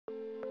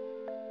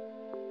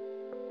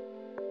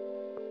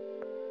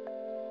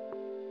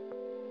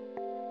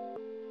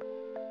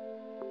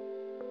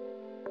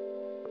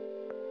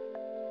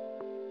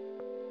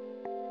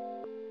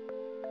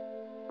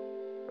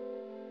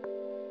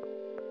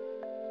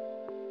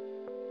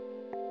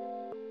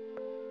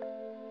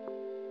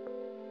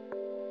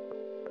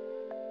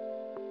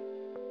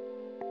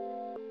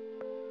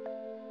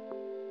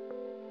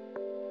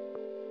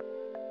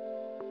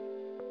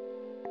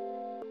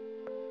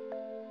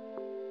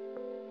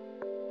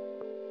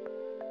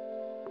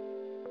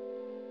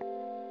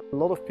A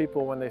lot of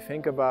people, when they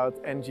think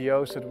about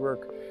NGOs that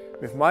work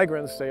with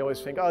migrants, they always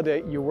think, oh,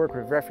 you work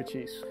with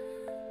refugees.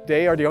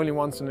 They are the only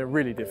ones in the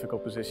really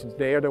difficult positions.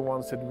 They are the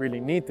ones that really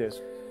need this.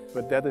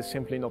 But that is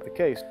simply not the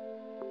case.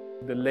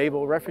 The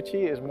label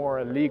refugee is more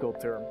a legal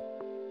term.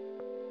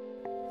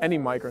 Any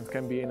migrant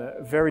can be in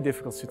a very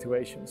difficult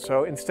situation.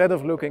 So instead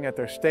of looking at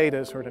their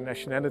status or their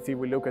nationality,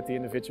 we look at the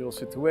individual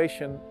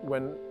situation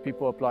when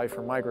people apply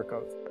for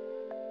MigraCode.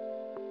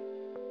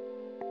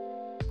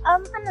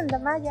 I'm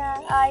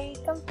Anandamaya. I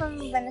come from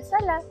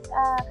Venezuela,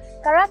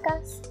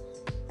 Caracas.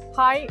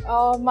 Hi,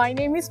 my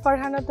name is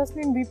Farhana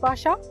Tasnin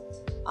Bipasha.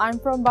 I'm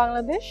from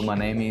Bangladesh. My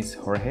name is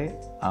Jorge.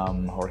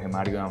 I'm Jorge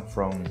Mario. I'm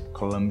from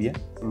Colombia.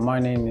 My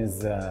name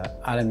is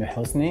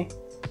Housni.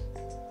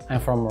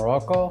 I'm from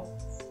Morocco.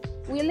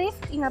 We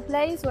lived in a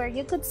place where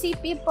you could see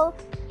people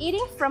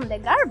eating from the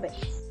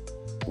garbage.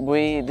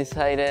 We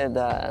decided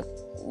that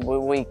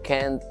we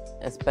can't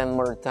spend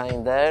more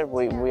time there.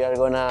 We are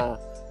gonna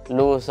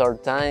lose our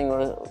time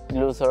or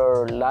lose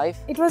our life.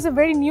 It was a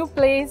very new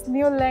place,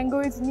 new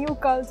language, new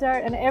culture,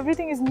 and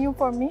everything is new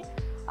for me.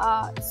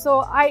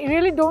 So I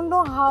really don't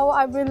know how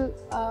I will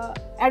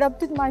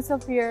adapt it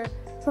myself here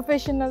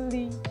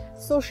professionally,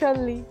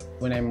 socially.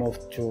 When I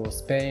moved to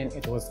Spain,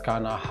 it was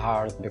kind of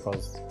hard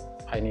because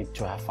I need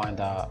to find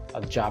a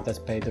job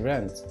that pays the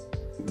rent.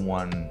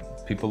 When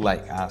people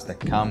like us that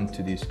come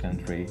to this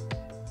country,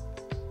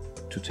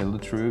 to tell the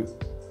truth,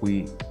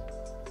 we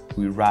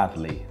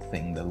rarely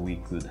think that we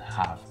could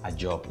have a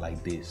job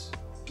like this.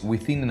 We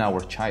think in our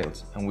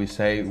child and we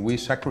say we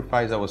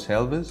sacrifice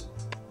ourselves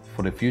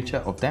for the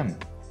future of them.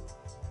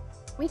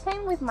 We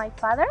came with my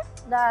father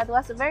that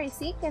was very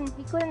sick and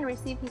he couldn't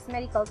receive his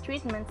medical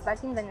treatments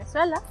back in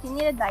Venezuela. He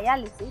needed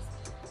dialysis.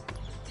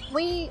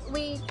 We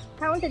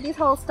counted this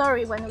whole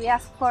story when we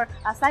asked for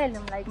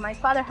asylum. Like, my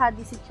father had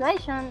the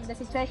situation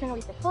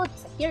with the food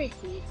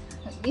security,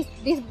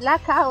 this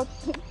blackout.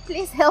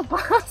 Please help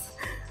us.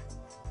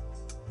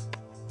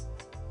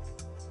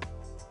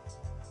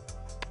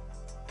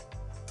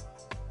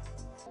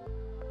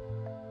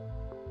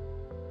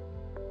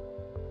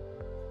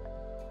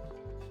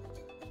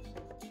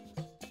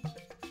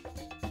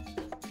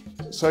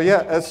 So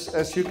yeah,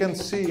 as you can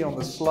see on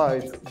the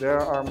slide, there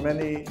are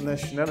many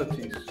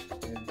nationalities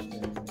in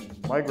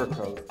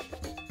MigraCode,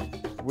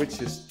 which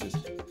is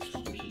just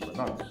super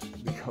nice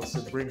because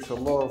it brings a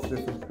lot of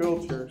different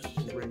cultures,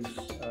 it brings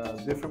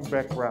different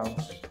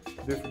backgrounds,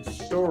 different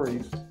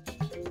stories.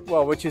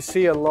 Well, what you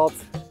see a lot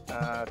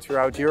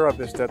throughout Europe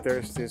is that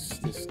there's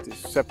this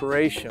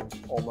separation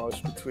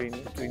almost between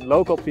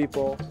local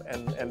people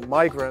and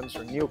migrants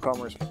or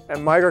newcomers. And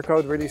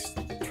MigraCode really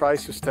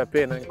tries to step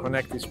in and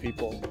connect these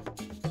people.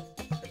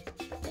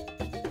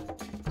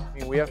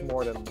 We have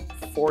more than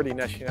 40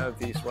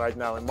 nationalities right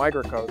now in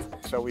MigraCode.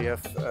 So we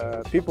have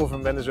people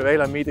from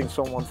Venezuela meeting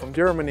someone from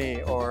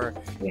Germany, or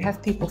we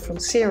have people from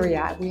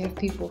Syria, we have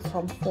people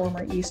from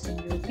former Eastern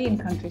European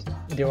countries.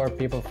 There were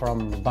people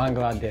from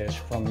Bangladesh,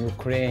 from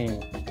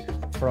Ukraine,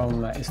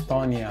 from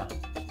Estonia.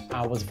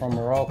 I was from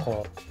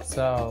Morocco,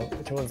 so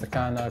it was a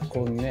kind of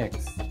cool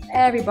mix.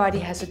 Everybody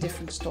has a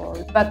different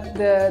story, but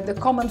the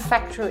common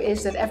factor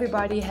is that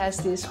everybody has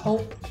this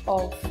hope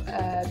of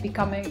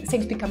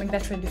things becoming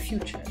better in the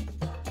future.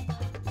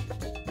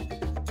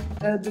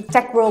 The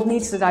tech world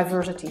needs the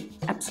diversity,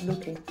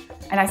 absolutely.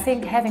 And I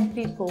think having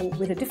people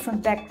with a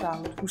different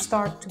background who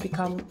start to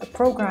become a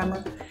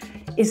programmer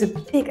is a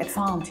big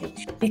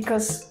advantage,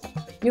 because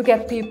you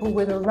get people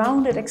with a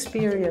rounded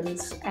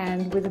experience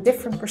and with a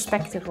different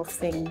perspective of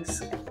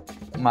things.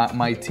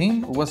 My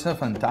team was a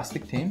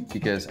fantastic team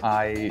because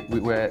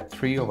we were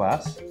three of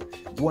us.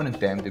 One of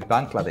them, the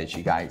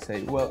Bangladeshi guy,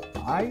 said, well,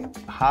 I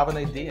have an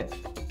idea.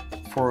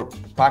 For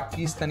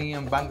Pakistani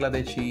and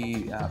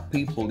Bangladeshi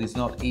people, it's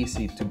not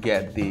easy to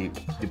get the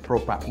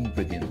proper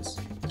ingredients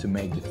to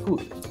make the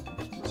food.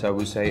 So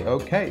we say,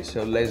 okay,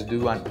 so let's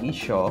do an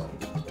e-shop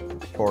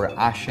for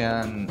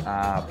Asian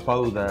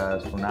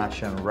powders, for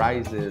Asian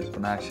rices,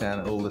 for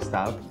Asian all the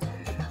stuff.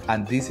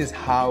 And this is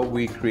how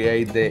we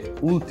create the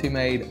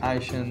ultimate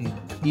Asian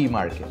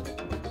e-market.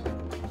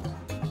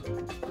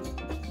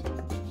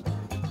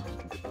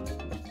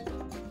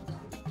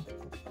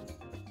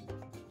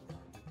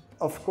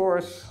 Of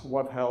course,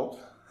 what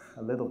helped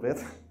a little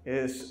bit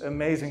is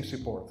amazing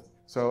support.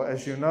 So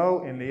as you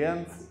know, in the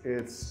end,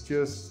 it's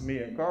just me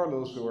and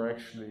Carlos who are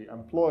actually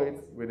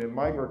employed within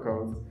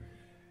MigraCode.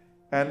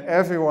 And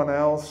everyone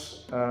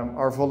else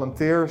are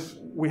volunteers.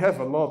 We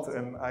have a lot,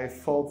 and I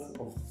thought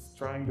of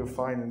trying to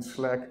find in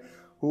Slack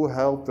who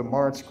helped the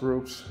March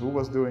groups, who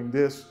was doing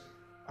this.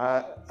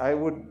 I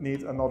would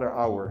need another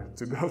hour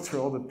to go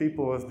through all the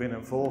people who have been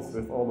involved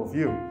with all of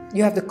you.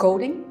 You have the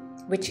coding,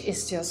 which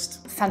is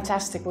just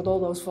fantastic with all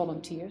those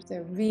volunteers.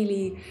 They're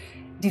really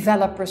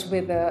developers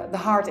with the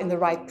heart in the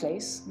right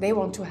place. They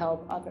want to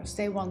help others.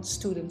 They want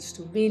students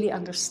to really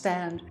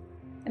understand.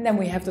 And then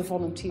we have the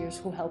volunteers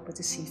who help with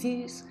the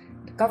CVs,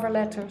 the cover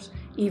letters,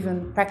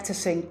 even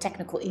practicing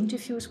technical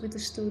interviews with the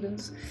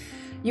students.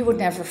 You would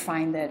never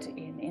find that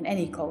in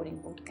any coding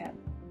bootcamp.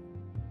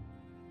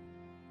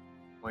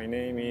 My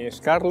name is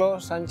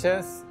Carlos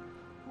Sanchez.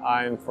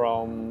 I'm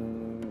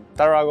from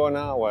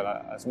Tarragona, well,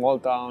 a small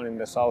town in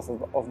the south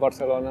of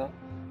Barcelona,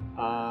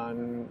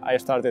 and I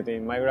started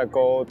in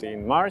MigraCode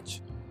in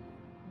March.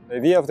 The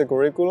idea of the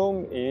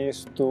curriculum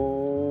is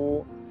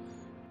to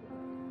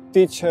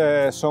teach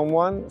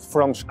someone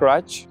from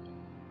scratch,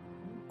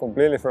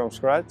 completely from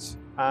scratch,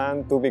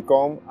 and to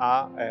become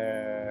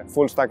a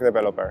full-stack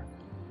developer.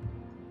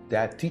 They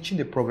are teaching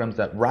the programs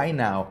that right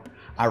now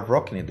are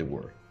rocking in the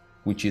world,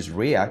 which is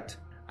React,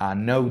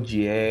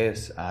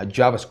 Node.js,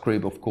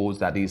 JavaScript, of course,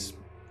 that is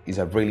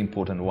a really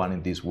important one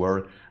in this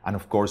world, and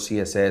of course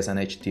CSS and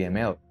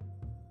HTML.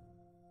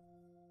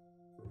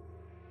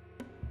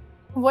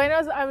 When I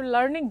was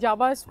learning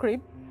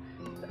JavaScript,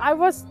 I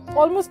was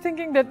almost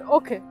thinking that,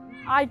 okay,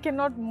 I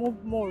cannot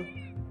move more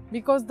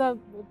because the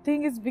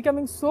thing is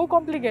becoming so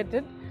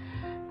complicated.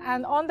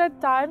 And on that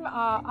time,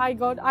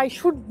 I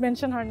should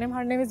mention her name.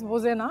 Her name is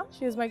Vozena.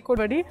 She is my code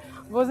buddy.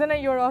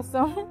 Vozena, you're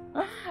awesome.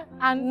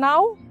 And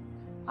now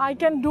I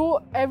can do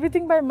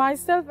everything by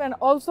myself, and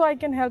also I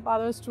can help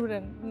other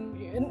students.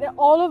 And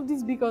all of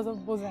this because of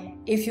Vozena.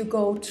 If you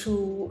go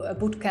to a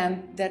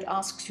bootcamp that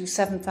asks you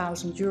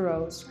 7,000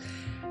 euros,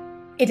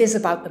 it is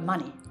about the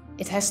money.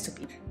 It has to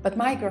be. But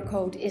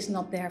MigraCode is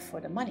not there for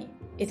the money.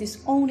 It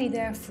is only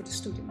there for the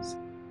students.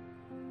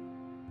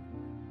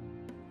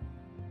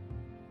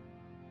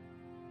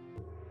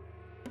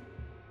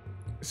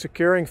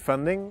 Securing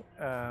funding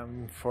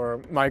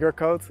for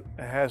MigraCode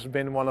has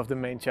been one of the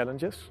main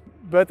challenges.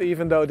 But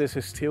even though this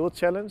is still a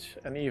challenge,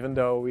 and even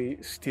though we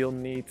still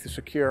need to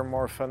secure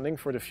more funding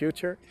for the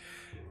future,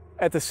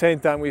 at the same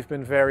time we've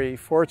been very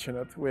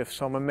fortunate with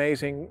some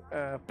amazing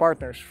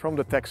partners from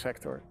the tech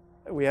sector.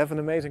 We have an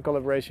amazing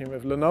collaboration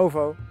with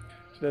Lenovo,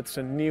 so that's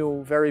a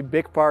new, very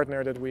big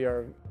partner that we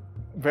are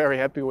very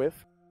happy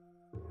with.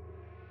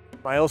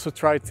 I also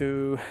tried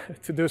to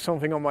do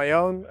something on my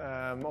own,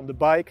 on the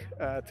bike,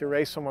 to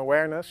raise some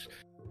awareness.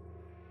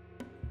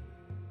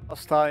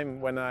 Last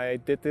time when I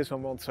did this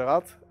on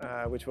Montserrat,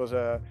 which was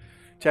a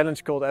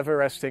challenge called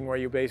Everesting, where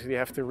you basically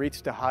have to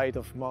reach the height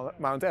of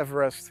Mount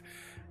Everest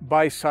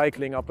by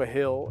cycling up a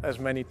hill as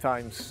many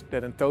times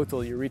that in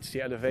total you reach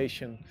the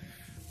elevation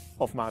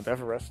of Mount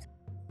Everest.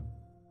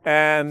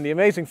 And the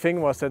amazing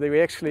thing was that we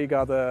actually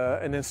got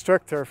an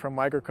instructor from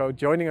MigraCode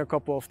joining a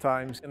couple of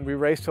times, and we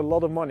raised a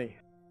lot of money.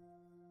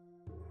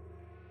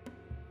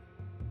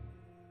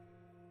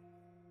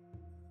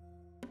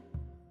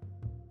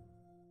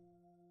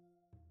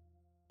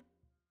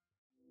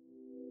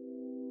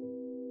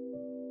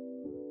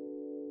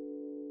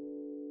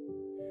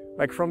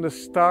 Like from the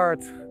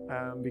start,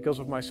 because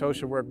of my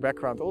social work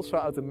background, also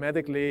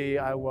automatically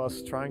I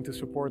was trying to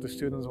support the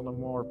students on a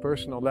more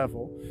personal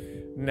level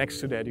next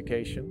to the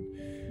education.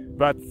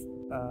 But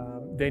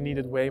they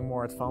needed way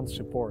more advanced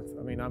support.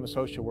 I mean, I'm a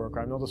social worker,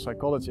 I'm not a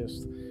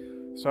psychologist.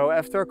 So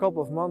after a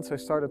couple of months I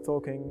started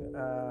talking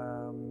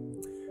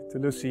to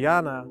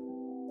Luciana.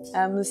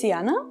 I'm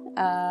Luciana,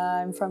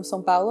 I'm from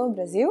São Paulo,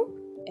 Brazil,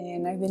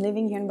 and I've been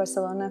living here in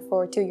Barcelona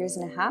for 2.5 years.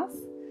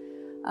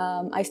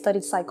 I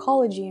studied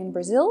psychology in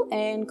Brazil,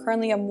 and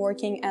currently I'm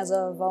working as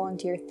a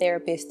volunteer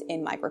therapist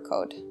in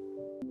MigraCode.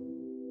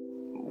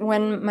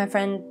 When my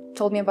friend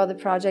told me about the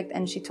project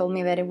and she told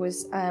me that it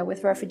was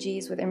with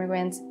refugees, with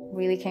immigrants,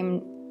 really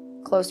came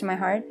close to my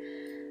heart.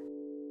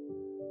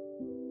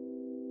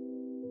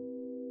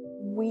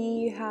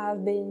 We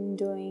have been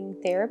doing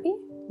therapy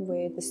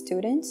with the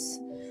students.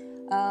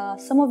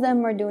 Some of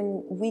them are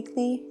doing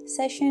weekly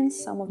sessions,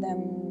 some of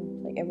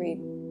them like every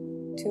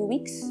 2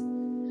 weeks.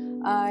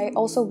 I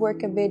also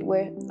work a bit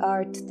with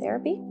art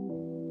therapy.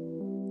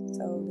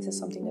 So this is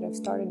something that I've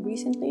started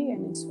recently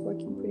and it's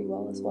working pretty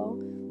well as well.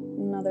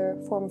 Another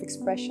form of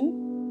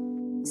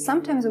expression.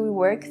 Sometimes we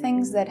work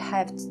things that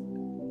have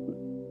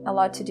a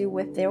lot to do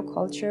with their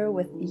culture,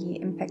 with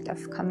the impact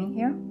of coming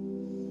here.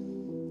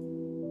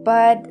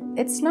 But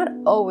it's not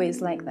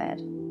always like that.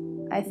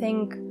 I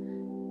think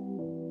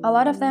a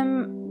lot of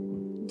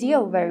them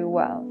deal very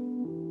well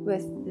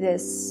with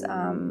this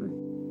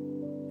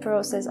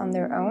process on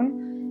their own.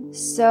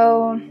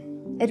 So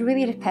it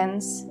really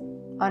depends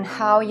on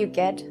how you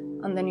get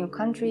on the new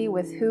country,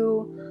 with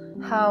who,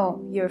 how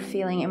you're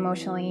feeling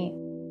emotionally.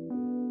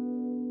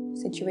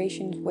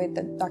 Situations with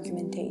the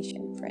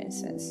documentation, for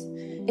instance.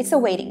 It's a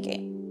waiting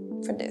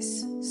game for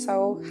this.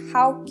 So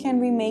how can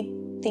we make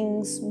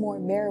things more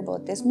bearable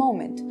at this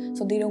moment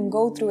so they don't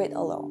go through it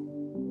alone?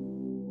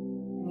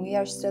 We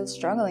are still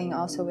struggling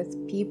also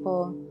with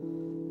people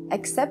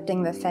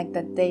accepting the fact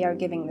that they are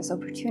giving this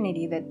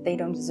opportunity, that they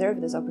don't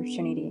deserve this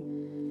opportunity.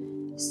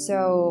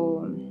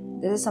 So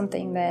this is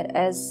something that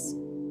as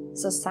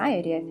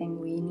society, I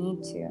think we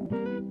need to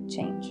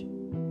change.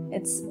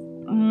 It's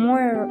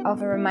more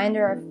of a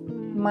reminder of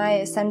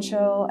my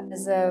essential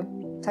as a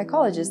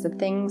psychologist, that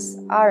things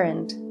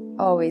aren't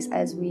always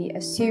as we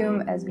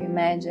assume, as we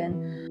imagine.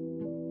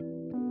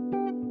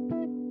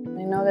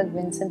 I know that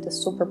Vincent is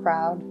super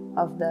proud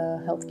of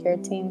the healthcare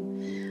team,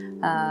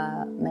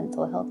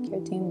 mental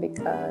healthcare team,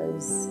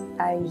 because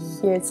I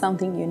heard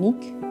something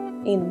unique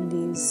in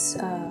these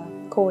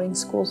coding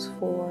schools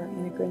for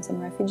immigrants and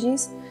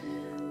refugees.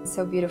 It's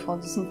so beautiful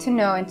just to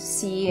know and to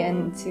see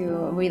and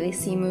to really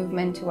see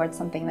movement towards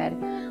something that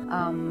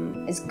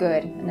is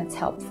good and it's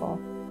helpful.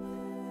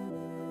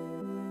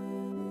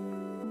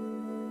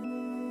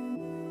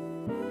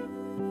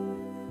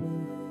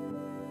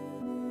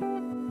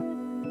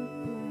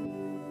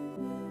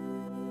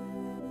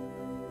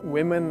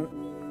 Women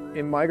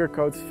in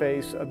MigraCode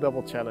face a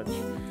double challenge.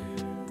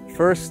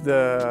 First,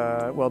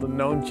 the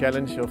known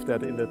challenge of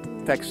that in the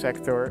tech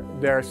sector,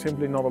 there are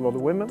simply not a lot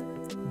of women.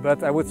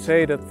 But I would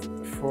say that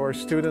for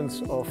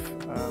students of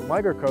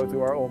MigraCode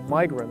who are all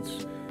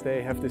migrants,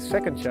 they have this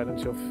second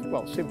challenge of,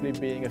 simply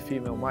being a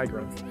female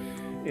migrant.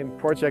 In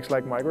projects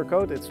like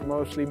MigraCode, it's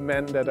mostly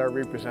men that are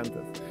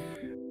represented.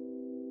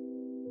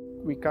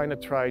 We kind of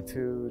try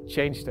to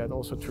change that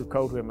also through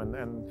Code Women,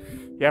 and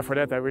yeah, for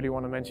that I really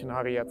want to mention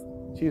Henriette.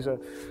 She's a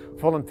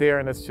volunteer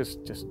and it's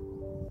just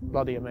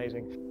bloody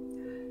amazing.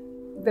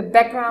 The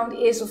background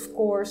is, of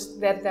course,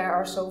 that there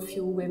are so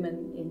few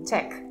women in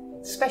tech,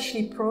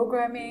 especially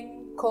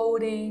programming,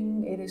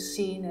 coding. It is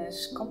seen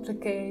as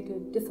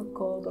complicated,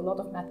 difficult, a lot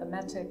of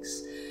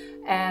mathematics,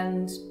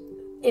 and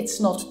it's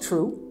not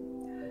true.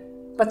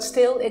 But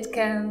still, it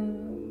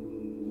can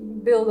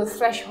build a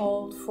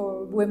threshold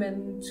for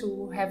women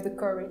to have the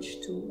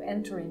courage to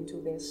enter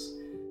into this.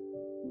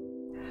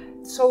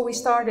 So we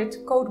started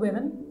Code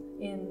Women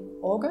in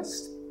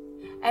August,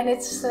 and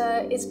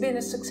it's been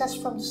a success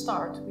from the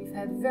start. We've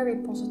had very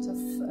positive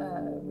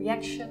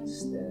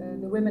reactions.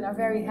 The women are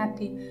very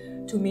happy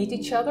to meet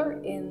each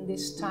other in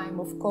this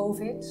time of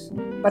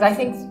COVID. But I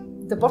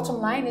think the bottom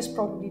line is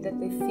probably that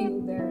they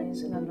feel there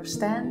is an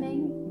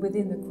understanding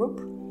within the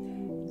group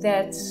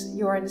that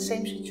you are in the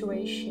same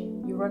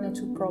situation, you run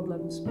into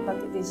problems, but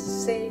it is a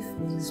safe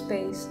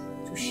space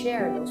to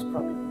share those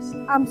problems.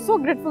 I'm so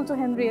grateful to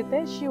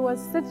Henriette. She was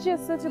such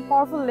a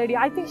powerful lady.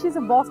 I think she's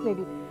a boss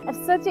lady. At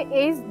such an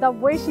age, the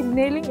way she's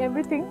nailing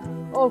everything.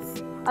 Oh,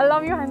 I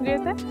love you,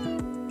 Henriette.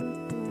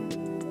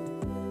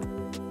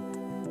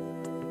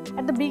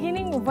 At the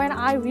beginning, when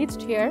I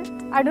reached here,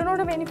 I don't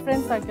have any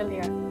friend circle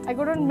here. I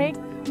couldn't make,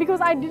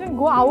 because I didn't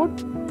go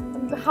out,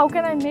 how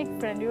can I make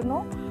friend, you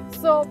know?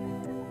 So,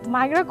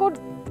 MigraCode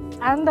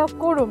and the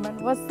Code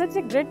Women was such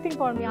a great thing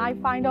for me. I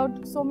find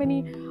out so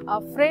many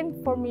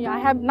friends for me.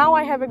 Now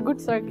I have a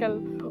good circle.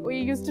 We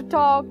used to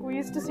talk, we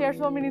used to share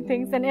so many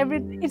things, and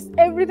it's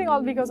everything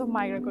all because of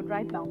MigraCode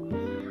right now.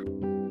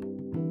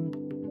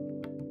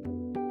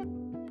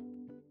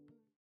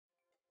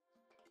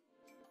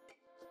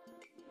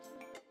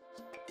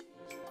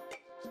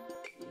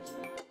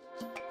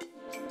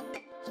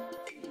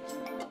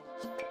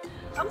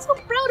 I'm so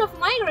proud of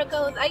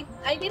MigraCode.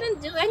 I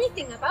didn't do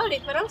anything about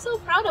it, but I'm so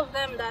proud of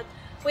them that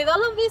with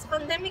all of this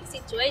pandemic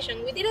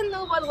situation, we didn't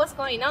know what was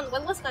going on,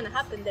 what was going to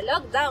happen, the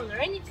lockdown or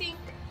anything.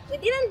 We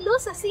didn't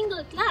lose a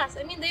single class.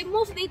 I mean, they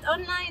moved it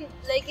online,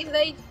 like if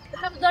they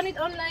have done it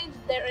online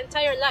their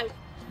entire life.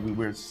 We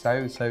were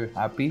so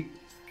happy.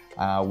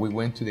 We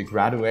went to the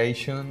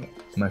graduation.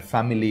 My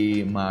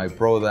family, my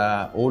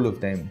brother, all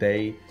of them,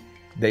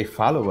 they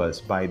follow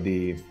us by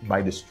the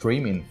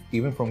streaming,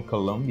 even from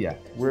Colombia.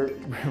 We're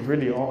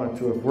really honored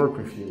to have worked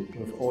with you,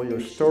 with all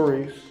your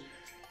stories,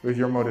 with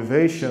your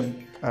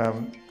motivation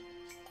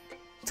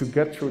to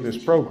get through this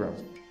program.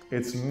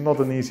 It's not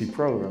an easy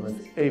program.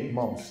 It's 8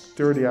 months,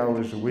 30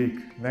 hours a week,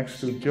 next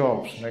to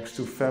jobs, next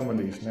to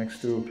families,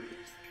 next to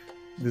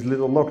this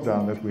little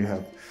lockdown that we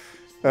have.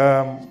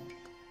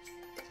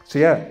 So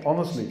yeah,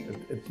 honestly,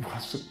 it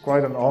was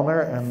quite an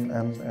honor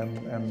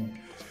and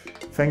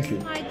thank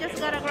you. I just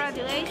got a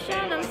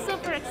graduation. I'm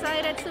super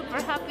excited,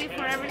 super happy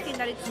for everything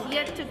that is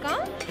yet to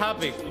come.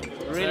 Happy,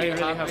 really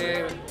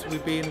happy.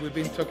 We've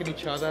been talking to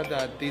each other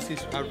that this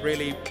is a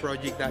really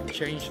project that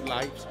changed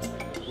lives.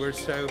 We're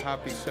so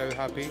happy,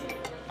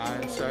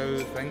 and so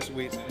thanks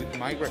with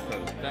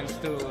MigraCode. Thanks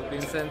to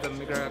Vincent and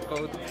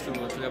MigraCode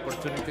to the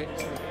opportunity.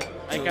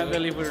 I can't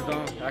believe we're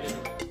done,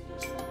 actually.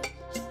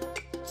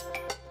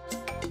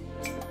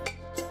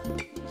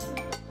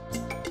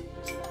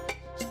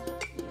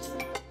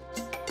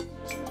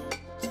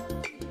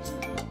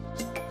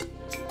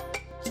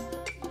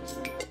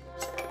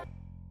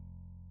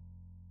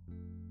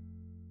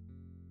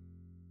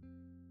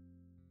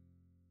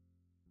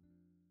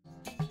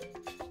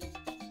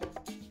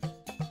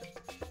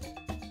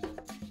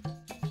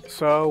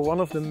 So one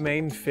of the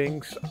main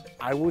things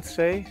I would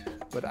say,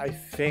 but I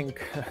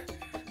think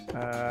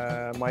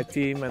my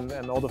team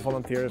and all the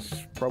volunteers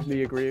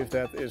probably agree with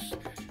that, is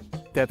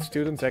that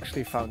students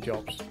actually found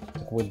jobs.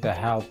 With the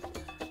help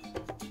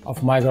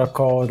of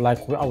MigraCode,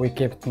 like we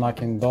kept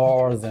knocking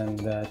doors and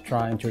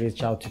trying to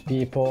reach out to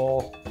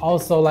people.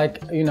 Also,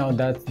 like, you know,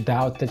 that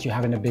doubt that you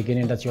have in the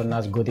beginning that you're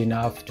not good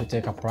enough to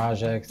take up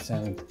projects,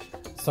 and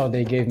so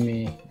they gave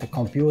me the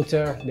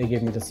computer, they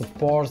gave me the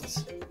support,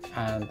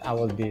 and I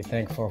will be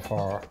thankful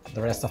for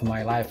the rest of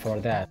my life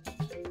for that.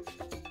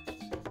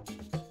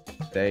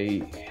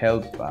 They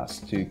help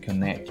us to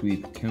connect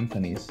with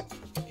companies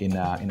in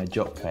a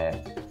job fair.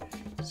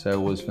 So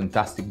it was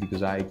fantastic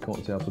because I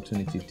got the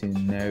opportunity to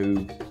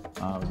know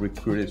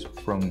recruiters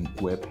from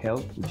Heil,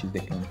 which is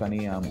the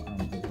company I'm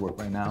at work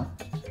right now.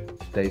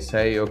 They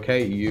say,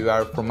 okay, you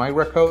are from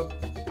MigraCode,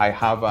 I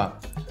have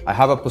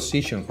a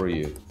position for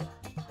you.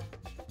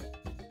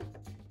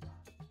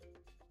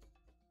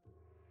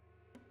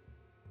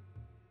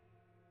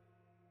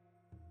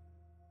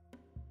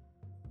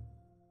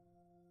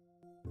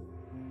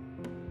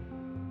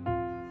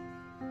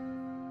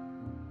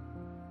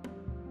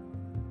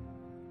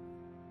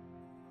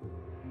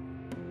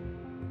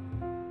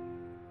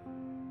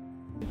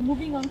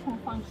 Moving on from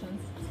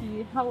functions,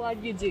 how are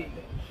you doing?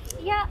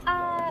 Yeah,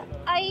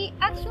 I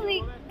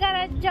actually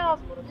got a job.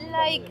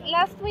 Like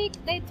last week,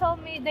 they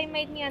told me they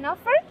made me an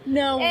offer.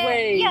 No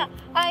way. Yeah,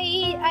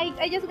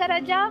 I just got a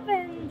job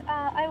and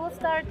I will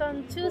start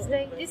on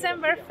Tuesday,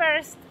 December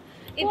 1st.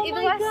 It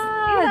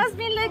has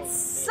been like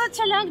such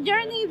a long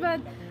journey,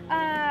 but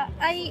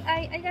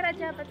I got a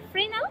job at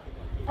Free now.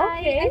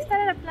 Okay. I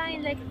started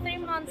applying like 3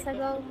 months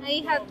ago.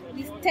 I had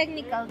this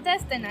technical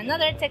test and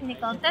another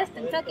technical test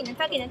and talking.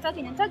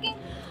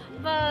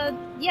 But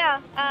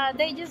yeah,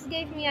 they just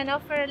gave me an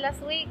offer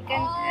last week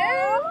and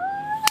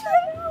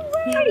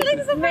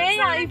may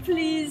I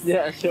please?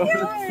 Yeah, sure.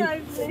 May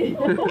I please?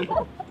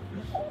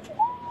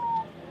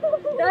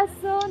 That's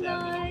so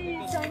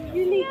nice. I'm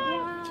really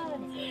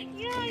glad.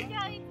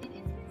 Yeah, it's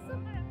been super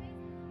amazing.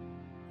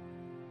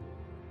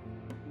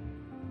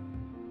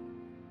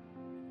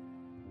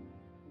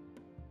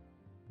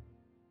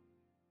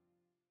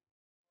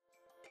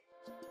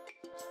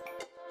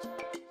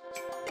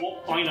 What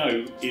I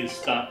know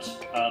is that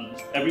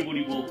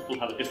everybody will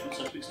have a different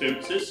set of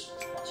experiences.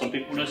 Some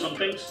people know some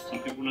things, some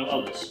people know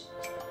others.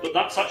 But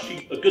that's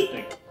actually a good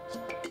thing,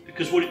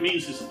 because what it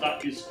means is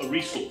that is a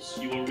resource.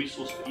 You are a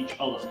resource for each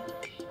other.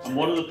 And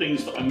one of the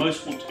things that I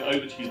most want to get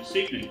over to you this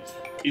evening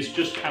is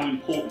just how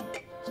important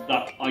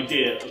that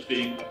idea of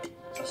being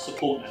a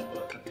support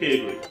network, a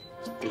peer group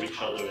for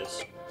each other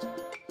is.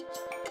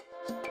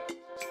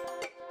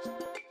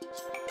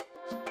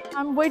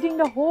 I'm waiting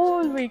the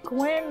whole week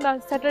when the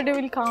Saturday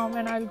will come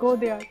and I'll go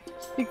there,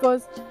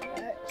 because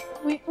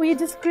we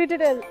just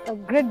created a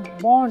great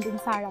bond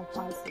inside of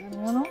us, and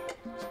you know,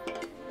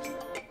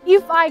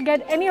 if I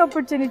get any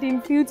opportunity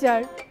in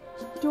future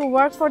to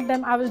work for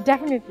them, I will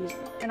definitely,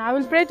 and I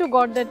will pray to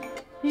God that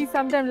He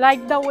sometime,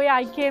 like the way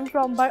I came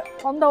from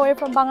on the way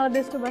from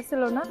Bangladesh to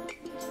Barcelona,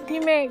 He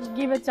may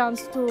give a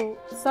chance to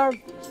serve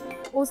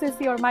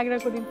OCC or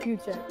MigraCode in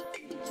future.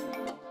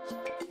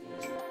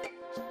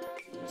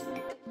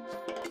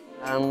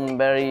 I'm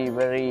very,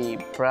 very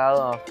proud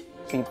of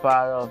being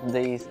part of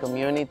this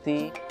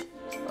community,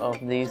 of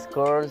this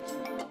course.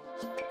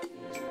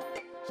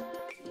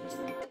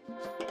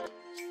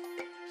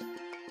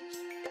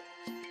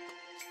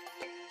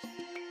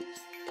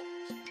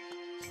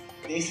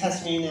 This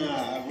has been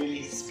a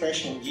really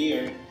special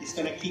year. It's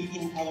going to keep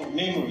in our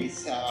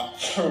memories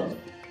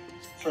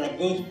for a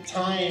good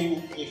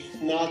time, if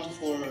not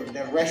for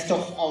the rest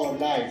of our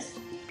lives.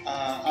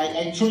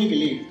 I truly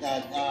believe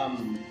that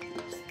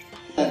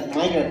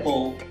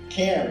MigraCode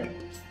care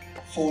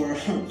for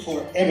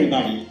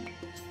everybody,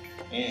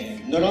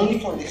 not only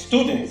for the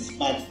students,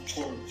 but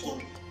for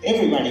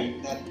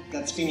everybody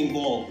that's been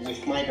involved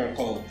with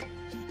MigraCode.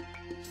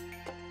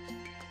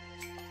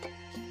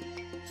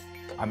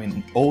 I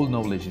mean, all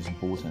knowledge is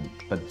important,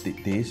 but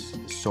these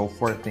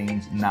software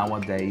things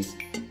nowadays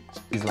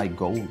is like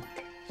gold,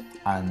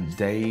 and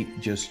they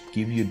just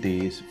give you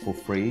this for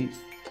free.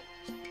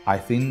 I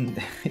think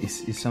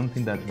it's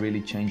something that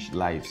really changed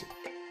lives.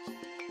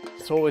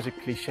 It's always a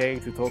cliche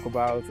to talk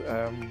about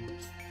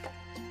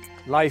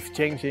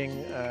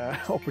life-changing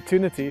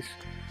opportunities,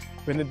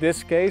 but in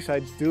this case I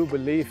do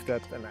believe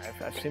that, and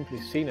I've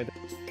simply seen it.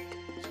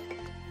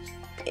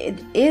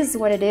 It is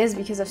what it is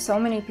because of so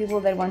many people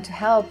that want to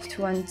help,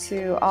 to want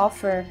to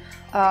offer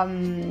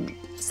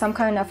some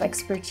kind of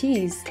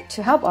expertise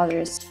to help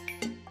others.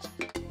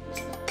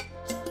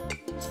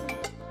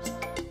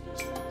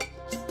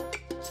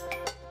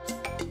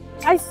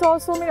 I saw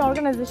so many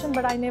organizations,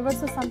 but I never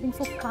saw something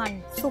so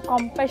kind, so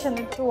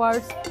compassionate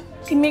towards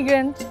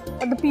immigrants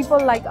or the people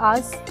like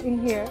us in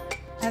here.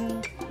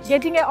 And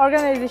getting an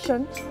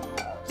organization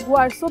who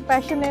are so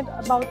passionate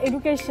about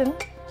education,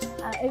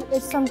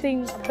 it's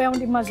something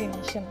beyond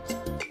imagination.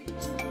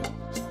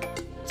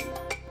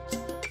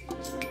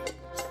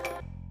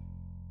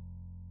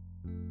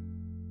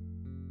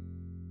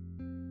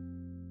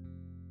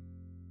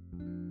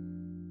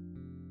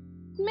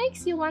 It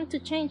makes you want to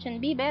change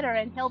and be better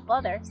and help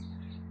others.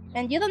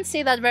 And you don't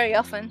see that very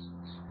often.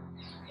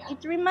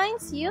 It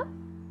reminds you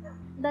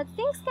that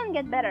things can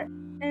get better.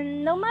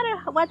 And no matter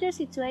what your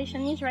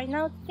situation is right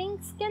now,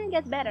 things can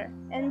get better.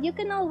 And you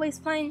can always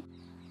find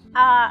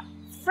a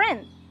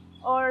friend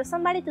or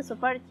somebody to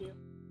support you.